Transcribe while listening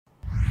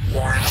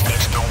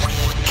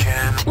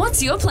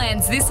What's your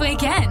plans this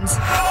weekend?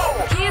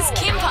 Here's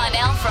Kim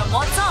Parnell from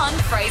What's On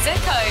Fraser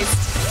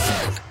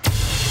Coast.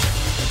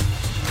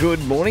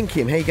 Good morning,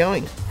 Kim. How you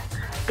going?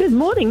 Good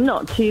morning.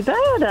 Not too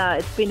bad.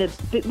 It's been a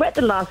bit wet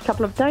the last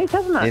couple of days,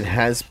 hasn't it? It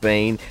has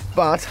been,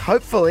 but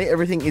hopefully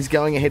everything is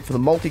going ahead for the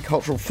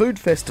Multicultural Food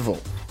Festival.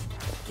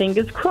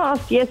 Fingers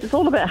crossed. Yes, it's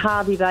all about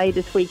Harvey Bay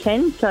this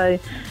weekend. So,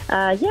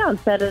 on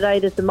Saturday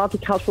there's the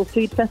Multicultural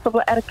Food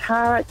Festival at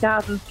Akara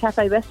Gardens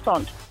Cafe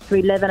Restaurant from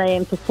 11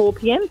 a.m. to 4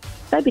 p.m.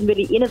 They've been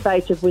really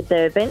innovative with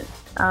their events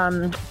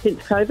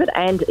since COVID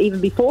and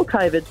even before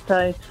COVID.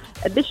 So,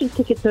 admission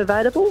tickets are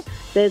available.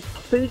 There's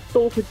food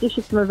stalls with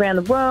dishes from around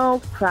the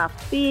world,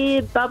 craft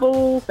beer,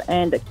 bubbles,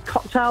 and a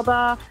cocktail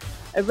bar.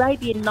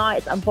 Arabian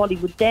Nights and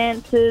Bollywood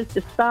dancers.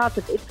 The stars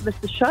of Infamous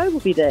the Show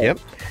will be there,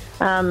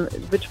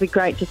 which will be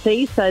great to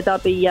see. So there'll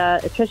be a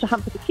treasure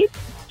hunt for the kids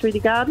through the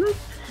gardens.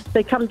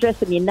 So come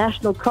dressed in your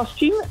national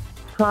costume,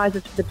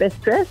 prizes for the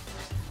best dress.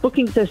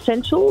 Bookings are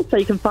essential, so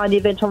you can find the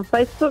event on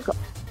Facebook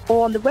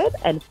or on the web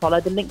and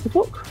follow the link to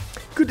book.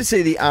 Good to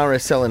see the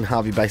RSL and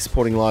Harvey Bay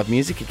supporting live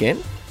music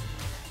again.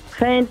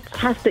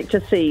 Fantastic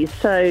to see.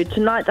 So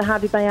tonight the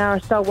Harvey Bay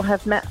RSL will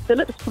have Matt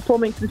Phillips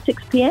performing from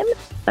 6 p.m.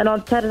 and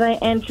on Saturday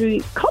Andrew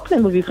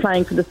Copland will be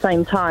playing for the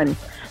same time.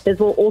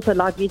 There's also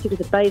live music at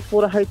the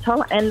Bayswater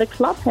Hotel and the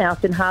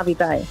Clubhouse in Harvey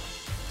Bay.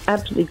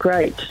 Absolutely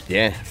great.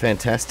 Yeah,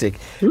 fantastic.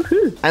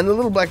 Woohoo. And the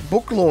Little Black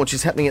Book launch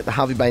is happening at the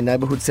Harvey Bay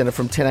Neighbourhood Centre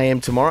from 10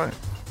 a.m. tomorrow.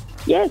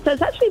 Yeah, so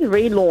it's actually the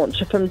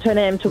relaunch from 10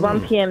 a.m. to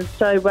 1 p.m.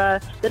 So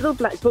the Little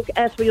Black Book,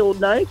 as we all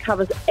know,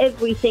 covers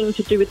everything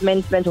to do with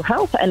men's mental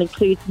health and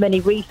includes many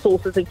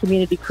resources and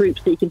community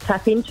groups that you can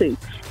tap into.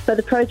 So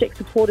the project's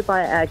supported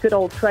by our good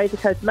old Fraser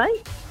Coast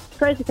mate,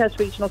 Fraser Coast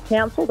Regional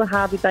Council, the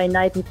Harvey Bay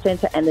Neighbourhood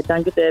Centre and the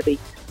Dunga Derby.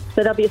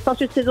 So there'll be a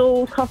sausage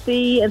sizzle,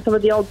 coffee and some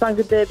of the old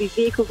Dunga Derby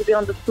vehicles will be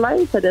on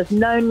display, so there's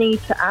no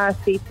need to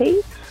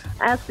RSVP.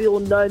 As we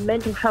all know,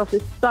 mental health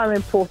is so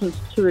important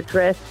to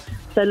address.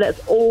 So let's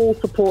all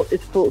support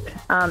this book.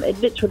 It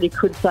literally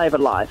could save a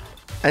life.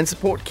 And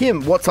support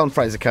Kim. What's on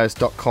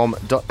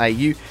frasercoast.com.au.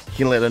 You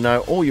can let her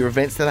know all your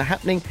events that are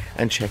happening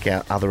and check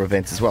out other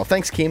events as well.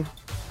 Thanks, Kim.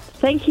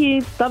 Thank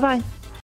you. Bye-bye.